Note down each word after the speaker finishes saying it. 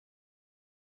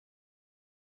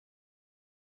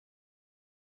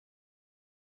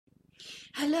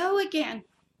Hello again,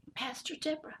 Pastor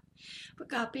Deborah for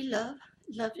God Be Love.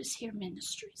 Love is Here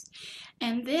Ministries.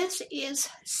 And this is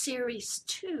series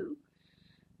 2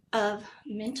 of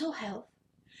mental health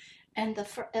and the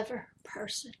forever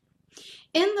person.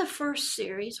 In the first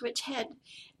series, which had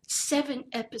 7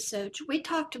 episodes, we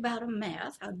talked about a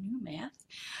new math,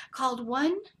 called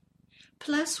 1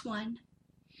 plus 1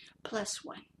 plus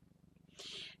 1.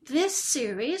 This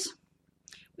series,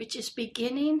 which is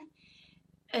beginning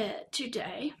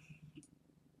today,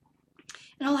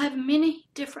 and I'll have many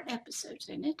different episodes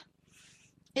in it,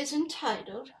 is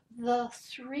entitled The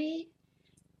 3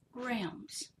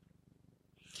 Realms.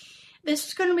 This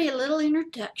is going to be a little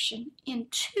introduction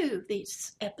into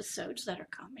these episodes that are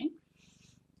coming.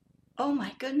 Oh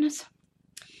my goodness,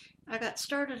 I got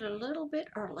started a little bit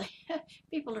early.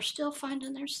 People are still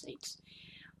finding their seats.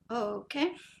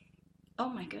 Okay, oh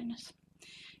my goodness.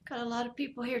 Got a lot of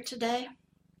people here today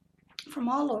from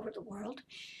all over the world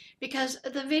because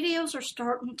the videos are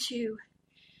starting to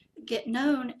get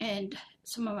known, and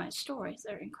some of my stories,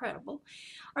 they're incredible,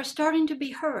 are starting to be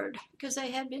heard because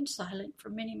they had been silent for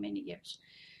many, many years.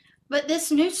 But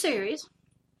this new series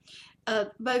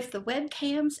of both the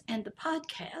webcams and the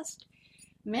podcast,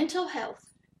 Mental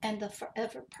Health and the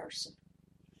Forever Person.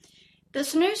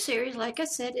 This new series, like I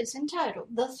said, is entitled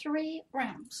The 3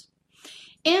 Realms.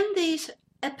 In these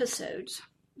episodes,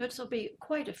 which will be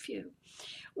quite a few,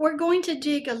 we're going to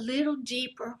dig a little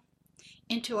deeper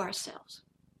into ourselves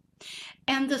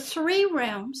and the 3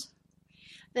 realms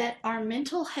that our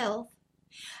mental health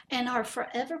and our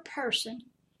forever person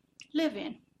live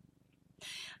in.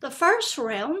 The first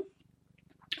realm,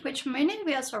 which many of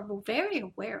us are very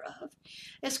aware of,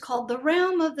 is called the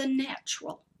realm of the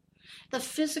natural, the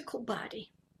physical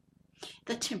body,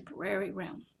 the temporary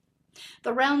realm.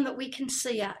 The realm that we can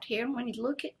see out here, and when you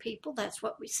look at people, that's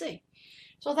what we see.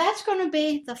 So that's going to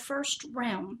be the first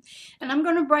realm, and I'm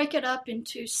going to break it up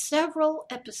into several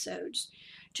episodes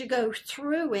to go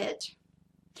through it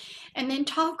and then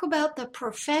talk about the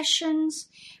professions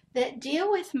that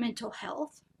deal with mental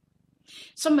health,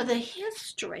 some of the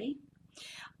history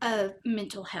of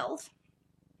mental health,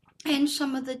 and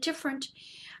some of the different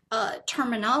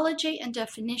terminology and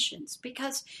definitions,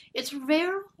 because it's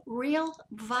very real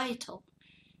vital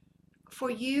for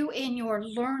you in your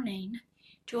learning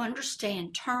to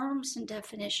understand terms and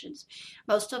definitions.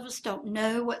 Most of us don't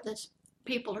know what the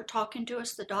people are talking to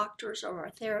us, the doctors or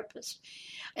our therapists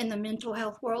in the mental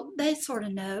health world. They sort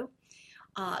of know.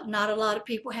 Not a lot of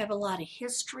people have a lot of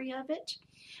history of it.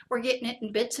 We're getting it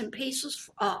in bits and pieces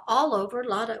all over. A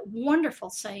lot of wonderful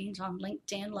sayings on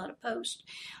LinkedIn, a lot of posts.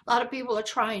 A lot of people are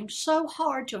trying so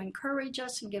hard to encourage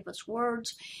us and give us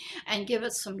words and give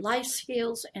us some life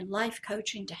skills and life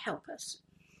coaching to help us.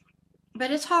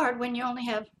 But it's hard when you only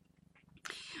have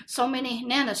so many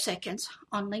nanoseconds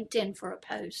on LinkedIn for a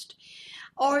post.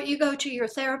 Or you go to your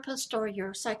therapist or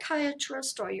your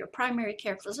psychiatrist or your primary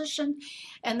care physician,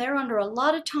 and they're under a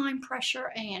lot of time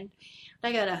pressure, and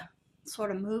they got to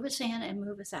sort of move us in and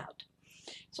move us out.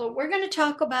 So we're going to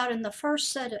talk about in the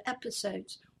first set of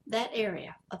episodes that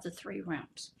area of the 3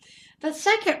 realms. The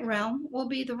second realm will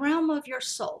be the realm of your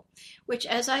soul, which,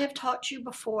 as I have taught you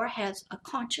before, has a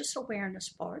conscious awareness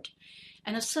part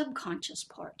and a subconscious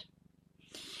part.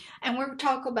 And we're going to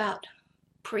talk about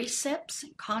precepts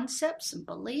and concepts and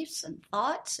beliefs and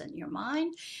thoughts and your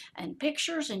mind and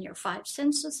pictures and your 5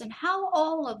 senses and how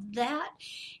all of that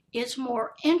is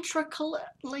more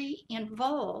intricately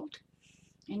involved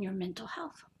in your mental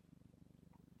health.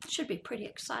 It should be pretty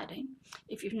exciting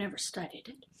if you've never studied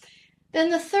it.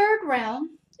 Then the third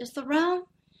realm is the realm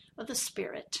of the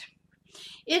spirit.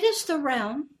 It is the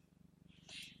realm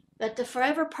that the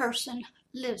forever person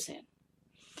lives in.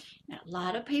 Now, a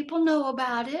lot of people know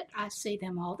about it. I see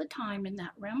them all the time in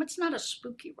that realm. It's not a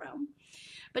spooky realm,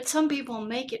 but some people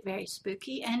make it very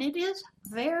spooky, and it is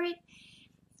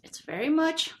it's very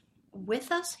much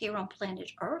with us here on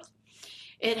planet Earth.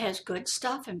 It has good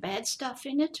stuff and bad stuff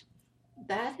in it.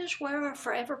 That is where our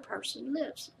forever person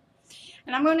lives.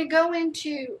 And I'm going to go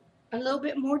into a little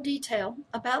bit more detail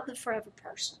about the forever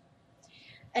person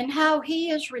and how he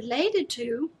is related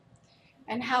to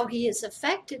and how he is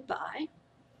affected by,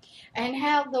 and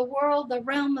how the world, the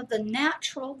realm of the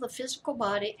natural, the physical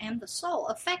body, and the soul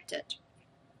affect it.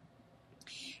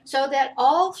 So that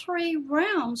all 3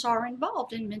 realms are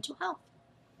involved in mental health.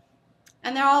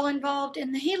 And they're all involved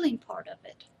in the healing part of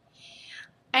it.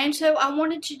 And so I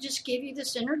wanted to just give you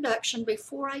this introduction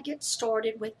before I get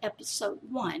started with episode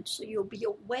 1, so you'll be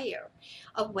aware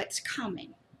of what's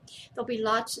coming. There'll be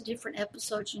lots of different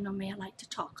episodes. You know me, I like to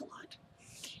talk a lot.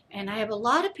 And I have a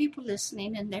lot of people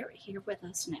listening, and they're here with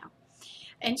us now.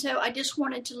 And so I just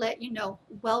wanted to let you know,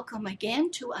 welcome again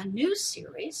to a new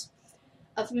series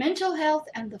of Mental Health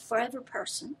and the Forever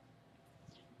Person,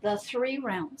 the 3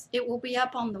 realms. It will be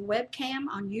up on the webcam,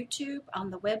 on YouTube,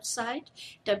 on the website,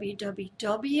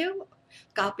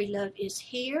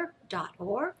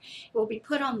 www.godbelovedishere.org. It will be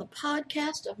put on the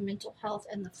podcast of Mental Health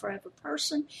and the Forever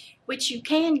Person, which you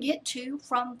can get to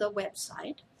from the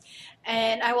website.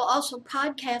 And I will also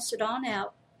podcast it on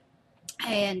out,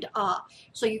 and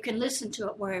so you can listen to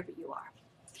it wherever you are.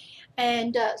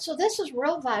 And so this is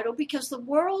real vital because the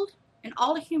world and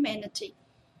all of humanity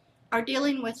are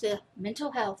dealing with the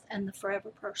mental health and the forever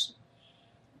person.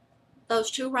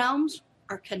 Those 2 realms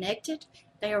are connected.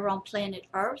 They are on planet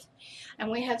Earth.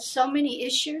 And we have so many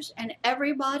issues, and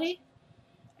everybody,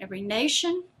 every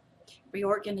nation, every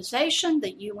organization,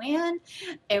 the UN,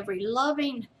 every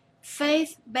loving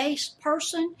faith-based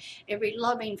person, every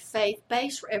loving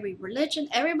faith-based for every religion,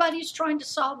 everybody's trying to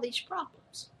solve these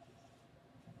problems.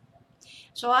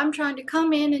 So I'm trying to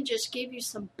come in and just give you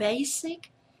some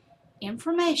basic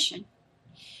information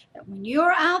that when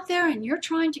you're out there and you're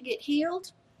trying to get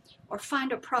healed or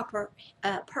find a proper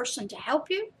person to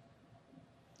help you,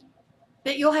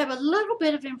 that you'll have a little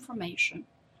bit of information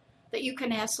that you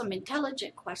can ask some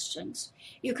intelligent questions.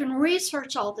 You can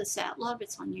research all this out. Love,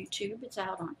 it's on YouTube. It's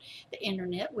out on the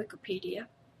internet, Wikipedia.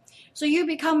 So you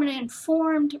become an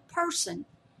informed person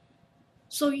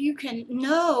so you can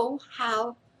know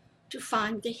how to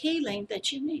find the healing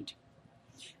that you need.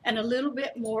 And a little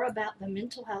bit more about the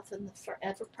mental health and the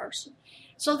forever person.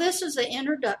 So this is the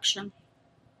introduction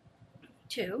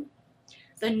to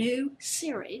the new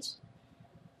series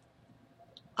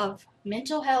of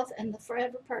Mental Health and the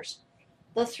Forever Person,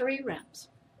 the 3 realms.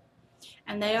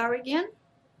 And they are, again,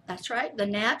 that's right, the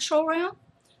natural realm,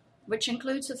 which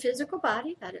includes the physical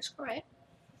body, that is correct,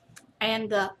 and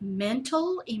the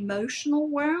mental, emotional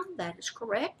realm, that is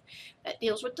correct, that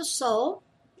deals with the soul,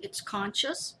 it's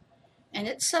conscious, and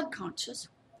it's subconscious,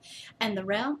 and the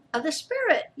realm of the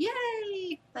spirit.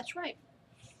 Yay! That's right.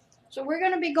 So we're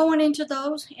going to be going into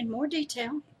those in more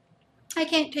detail. I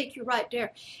can't take you right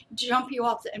there, jump you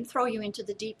off and throw you into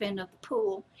the deep end of the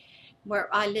pool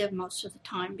where I live most of the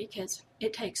time because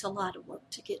it takes a lot of work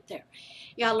to get there.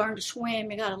 You got to learn to swim.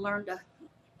 You got to learn to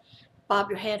bob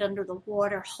your head under the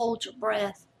water, hold your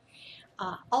breath,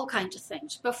 all kinds of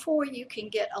things before you can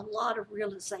get a lot of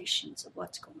realizations of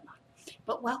what's going on.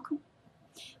 But welcome.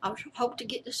 I hope to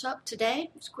get this up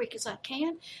today as quick as I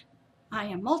can. I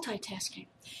am multitasking.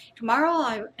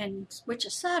 Tomorrow, which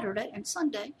is Saturday and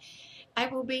Sunday, I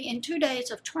will be in 2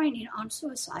 days of training on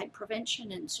suicide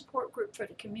prevention and support group for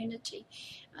the community.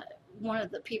 One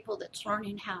of the people that's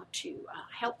learning how to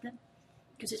help them,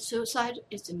 because suicide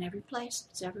is in every place.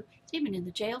 It's even in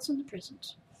the jails and the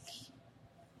prisons.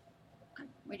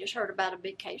 We just heard about a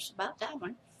big case about that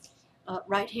one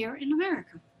right here in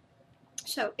America.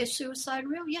 So is suicide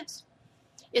real? Yes.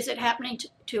 Is it happening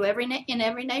in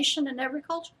every nation and every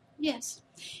culture? Yes.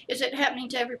 Is it happening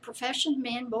to every profession,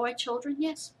 men, boy, children?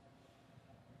 Yes.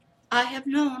 I have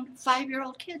known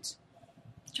 5-year-old kids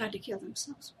try to kill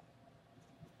themselves.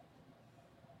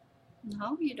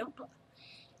 No, you don't.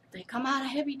 If they come out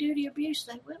of heavy-duty abuse,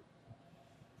 they will.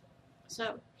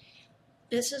 So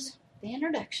this is the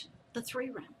introduction, the 3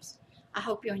 realms. I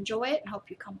hope you enjoy it and hope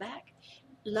you come back.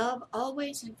 Love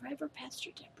always and forever,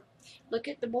 Pastor Deborah. Look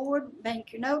at the board,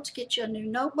 bank your notes, get you a new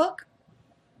notebook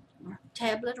or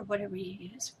tablet or whatever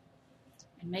you use,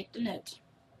 and make the notes.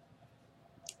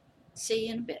 See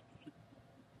you in a bit.